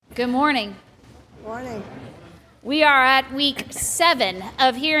Good morning. Morning. We are at week 7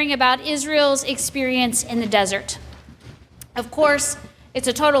 of hearing about Israel's experience in the desert. Of course, it's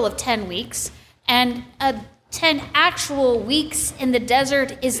a total of 10 weeks, and 10 actual weeks in the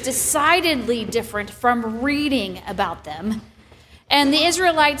desert is decidedly different from reading about them. And the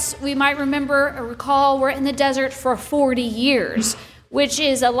Israelites, we might remember or recall, were in the desert for 40 years, which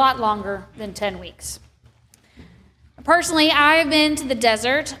is a lot longer than 10 weeks. Personally, I have been to the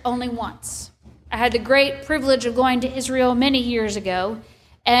desert only once. I had the great privilege of going to Israel many years ago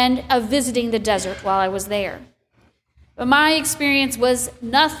and of visiting the desert while I was there. But my experience was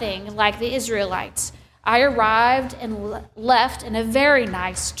nothing like the Israelites. I arrived and left in a very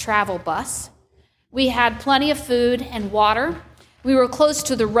nice travel bus. We had plenty of food and water. We were close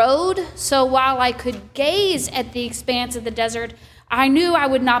to the road, so while I could gaze at the expanse of the desert, I knew I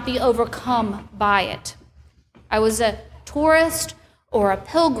would not be overcome by it. I was a tourist or a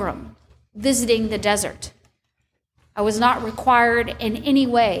pilgrim visiting the desert. I was not required in any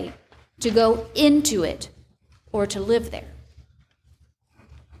way to go into it or to live there.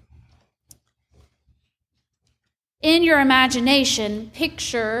 In your imagination,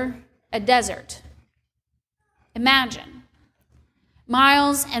 picture a desert. Imagine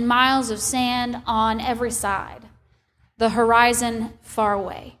miles and miles of sand on every side, the horizon far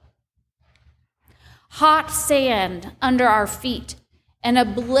away. Hot sand under our feet, and a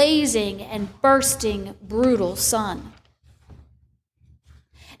blazing and bursting, brutal sun.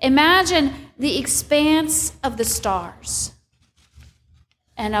 Imagine the expanse of the stars,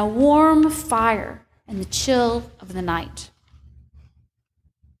 and a warm fire in the chill of the night.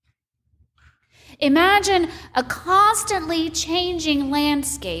 Imagine a constantly changing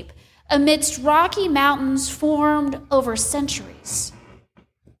landscape amidst rocky mountains formed over centuries.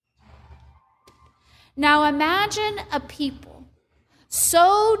 Now imagine a people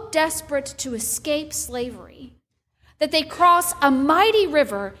so desperate to escape slavery that they cross a mighty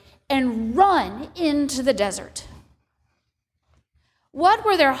river and run into the desert. What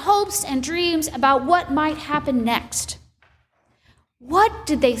were their hopes and dreams about what might happen next? What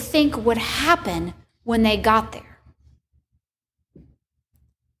did they think would happen when they got there?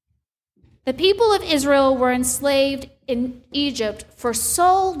 The people of Israel were enslaved in Egypt for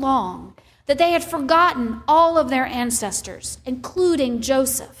so long that they had forgotten all of their ancestors, including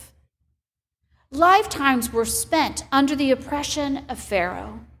Joseph. Lifetimes were spent under the oppression of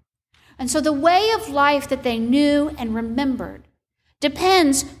Pharaoh. And so the way of life that they knew and remembered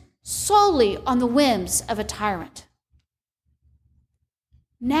depends solely on the whims of a tyrant.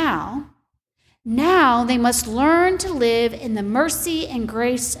 Now they must learn to live in the mercy and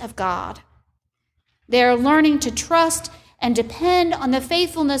grace of God. They are learning to trust and depend on the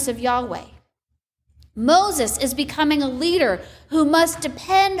faithfulness of Yahweh. Moses is becoming a leader who must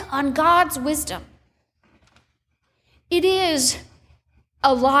depend on God's wisdom. It is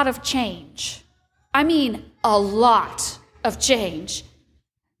a lot of change. I mean, a lot of change.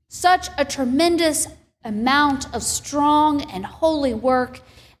 Such a tremendous amount of strong and holy work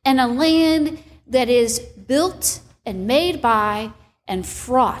in a land that is built and made by and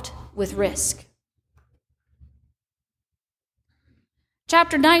fraught with risk.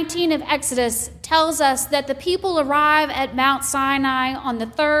 Chapter 19 of Exodus tells us that the people arrive at Mount Sinai on the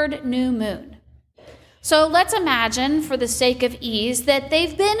 3rd new moon. So let's imagine, for the sake of ease, that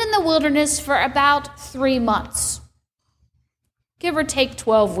they've been in the wilderness for about 3 months, give or take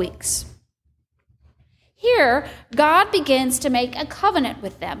 12 weeks. Here, God begins to make a covenant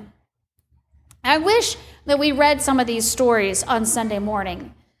with them. I wish that we read some of these stories on Sunday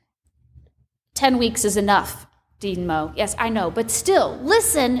morning. 10 weeks is enough. Dean Mo. Yes, I know, but still,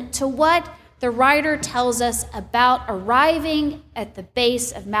 listen to what the writer tells us about arriving at the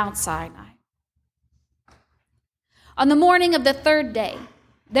base of Mount Sinai. On the morning of the 3rd day,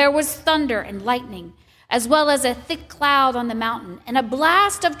 there was thunder and lightning, as well as a thick cloud on the mountain, and a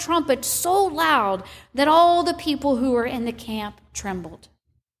blast of trumpet so loud that all the people who were in the camp trembled.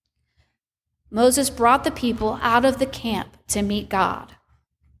 Moses brought the people out of the camp to meet God.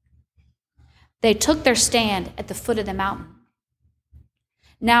 They took their stand at the foot of the mountain.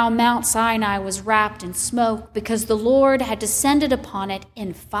 Now Mount Sinai was wrapped in smoke because the Lord had descended upon it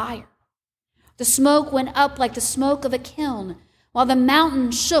in fire. The smoke went up like the smoke of a kiln, while the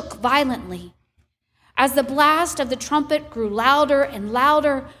mountain shook violently. As the blast of the trumpet grew louder and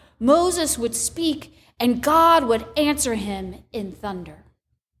louder, Moses would speak, and God would answer him in thunder.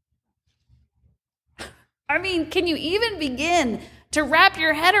 I mean, can you even begin to wrap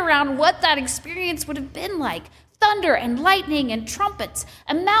your head around what that experience would have been like? Thunder and lightning and trumpets,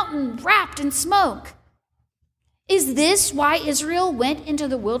 a mountain wrapped in smoke. Is this why Israel went into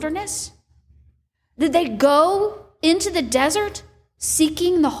the wilderness? Did they go into the desert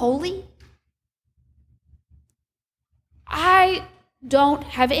seeking the holy? I don't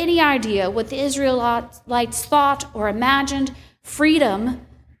have any idea what the Israelites thought or imagined freedom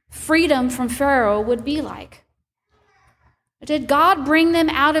from Pharaoh would be like. Did God bring them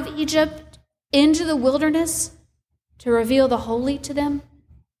out of Egypt into the wilderness to reveal the holy to them?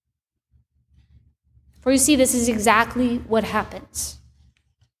 For you see, this is exactly what happens.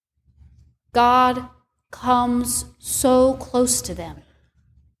 God comes so close to them,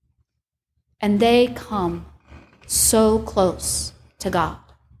 and they come so close to God.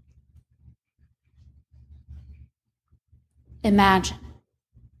 Imagine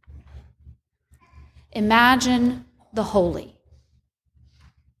the holy.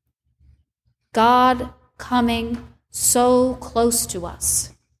 God coming so close to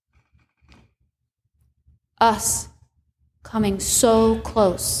us. Us coming so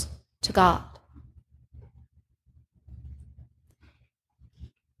close to God.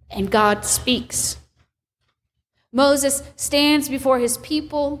 And God speaks. Moses stands before his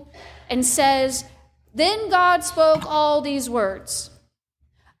people and says, "Then God spoke all these words.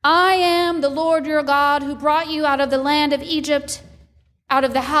 I am the Lord your God who brought you out of the land of Egypt, out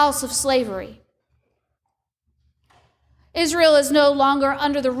of the house of slavery." Israel is no longer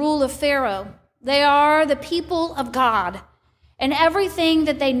under the rule of Pharaoh. They are the people of God, and everything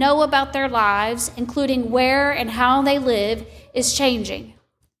that they know about their lives, including where and how they live, is changing.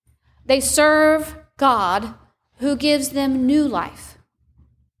 They serve God, who gives them new life.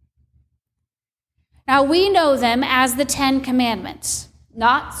 Now, we know them as the 10 Commandments,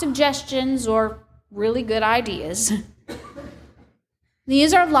 not suggestions or really good ideas.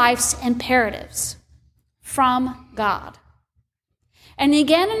 These are life's imperatives from God. And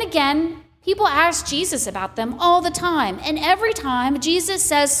again, people ask Jesus about them all the time. And every time, Jesus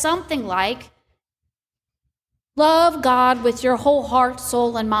says something like, love God with your whole heart,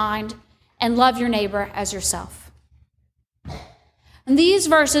 soul, and mind, and love your neighbor as yourself. And these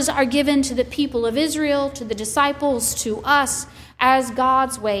verses are given to the people of Israel, to the disciples, to us, as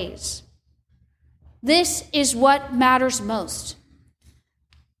God's ways. This is what matters most,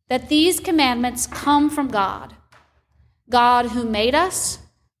 that these commandments come from God, God who made us,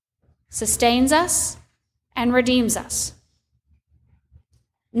 sustains us, and redeems us.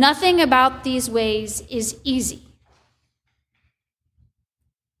 Nothing about these ways is easy.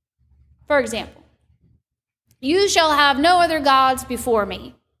 For example, you shall have no other gods before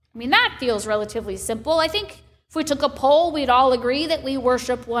me. I mean, that feels relatively simple. I think if we took a poll, we'd all agree that we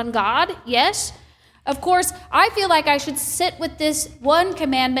worship one God, yes? Of course, I feel like I should sit with this one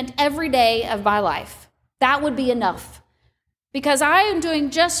commandment every day of my life. That would be enough, because I am doing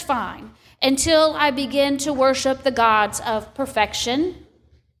just fine until I begin to worship the gods of perfection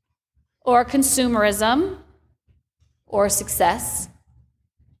or consumerism or success.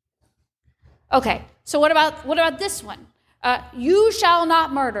 Okay, so what about this one? You shall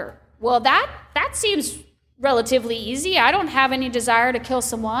not murder. Well, that seems relatively easy. I don't have any desire to kill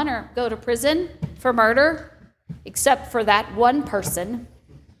someone or go to prison for murder, except for that one person.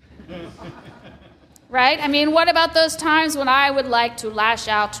 Right? I mean, what about those times when I would like to lash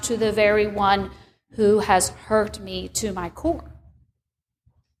out to the very one who has hurt me to my core?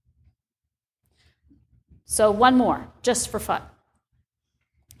 So one more, just for fun.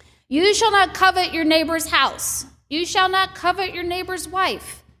 You shall not covet your neighbor's house. You shall not covet your neighbor's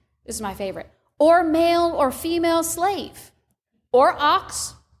wife. This is my favorite. Or male or female slave, or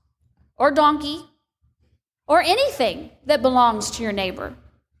ox, or donkey, or anything that belongs to your neighbor.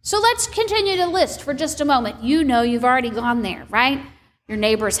 So let's continue to list for just a moment. You know you've already gone there, right? Your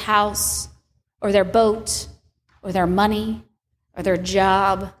neighbor's house, or their boat, or their money, or their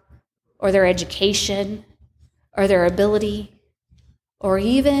job, or their education, or their ability, or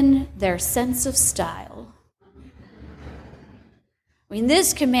even their sense of style. I mean,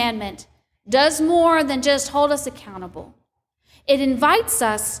 this commandment does more than just hold us accountable. It invites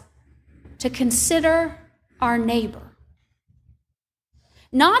us to consider our neighbor.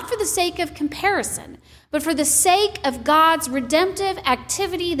 Not for the sake of comparison, but for the sake of God's redemptive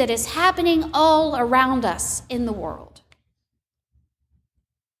activity that is happening all around us in the world.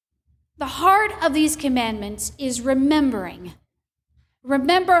 The heart of these commandments is remembering.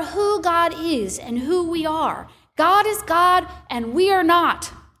 Remember who God is and who we are. God is God and we are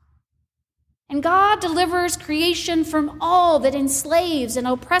not. And God delivers creation from all that enslaves and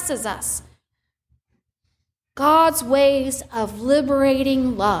oppresses us. God's ways of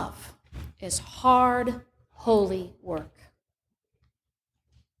liberating love is hard, holy work.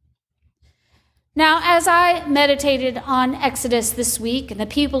 Now, as I meditated on Exodus this week and the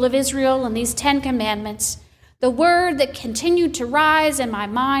people of Israel and these 10 commandments, the word that continued to rise in my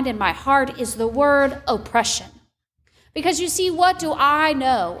mind and my heart is the word oppression. Because you see, what do I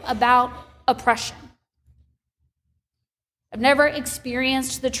know about oppression? I've never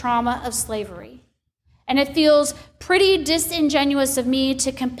experienced the trauma of slavery. And it feels pretty disingenuous of me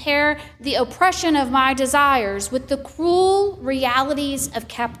to compare the oppression of my desires with the cruel realities of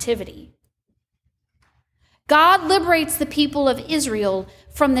captivity. God liberates the people of Israel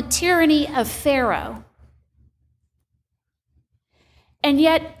from the tyranny of Pharaoh. And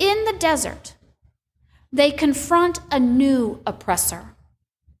yet, in the desert, they confront a new oppressor,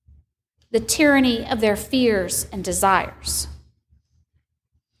 the tyranny of their fears and desires.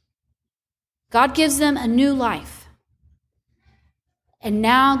 God gives them a new life, and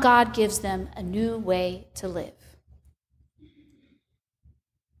now God gives them a new way to live.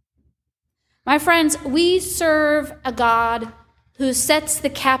 My friends, we serve a God who sets the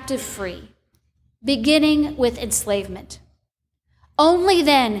captive free, beginning with enslavement. Only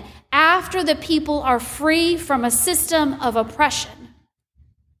then, after the people are free from a system of oppression,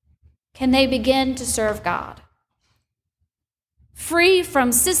 can they begin to serve God. Free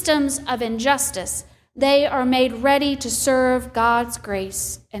from systems of injustice, they are made ready to serve God's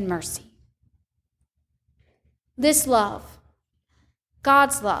grace and mercy. This love,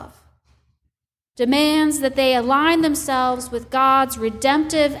 God's love, demands that they align themselves with God's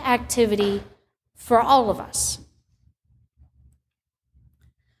redemptive activity for all of us.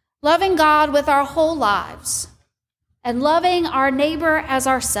 Loving God with our whole lives and loving our neighbor as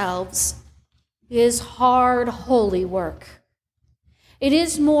ourselves is hard, holy work. It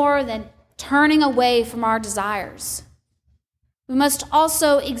is more than turning away from our desires. We must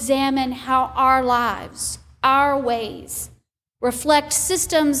also examine how our lives, our ways, reflect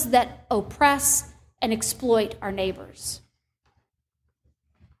systems that oppress and exploit our neighbors.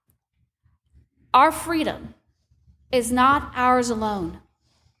 Our freedom is not ours alone.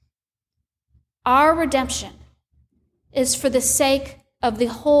 Our redemption is for the sake of the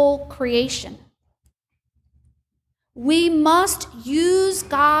whole creation. We must use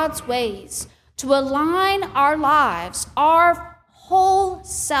God's ways to align our lives, our whole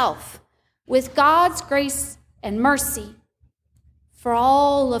self, with God's grace and mercy for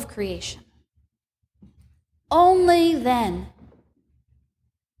all of creation. Only then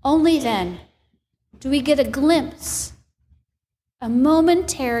do we get a glimpse, a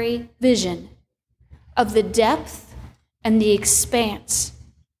momentary vision of the depth and the expanse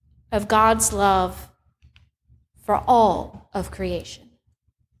of God's love for all of creation.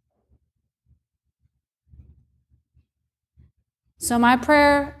 So my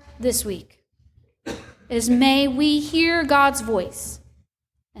prayer this week is, may we hear God's voice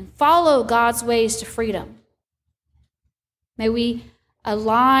and follow God's ways to freedom. May we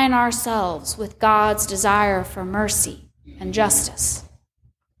align ourselves with God's desire for mercy and justice.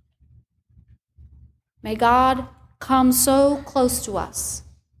 May God come so close to us,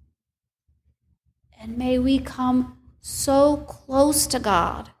 and may we come so close to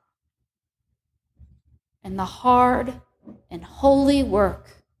God in the hard and holy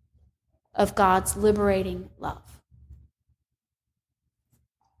work of God's liberating love.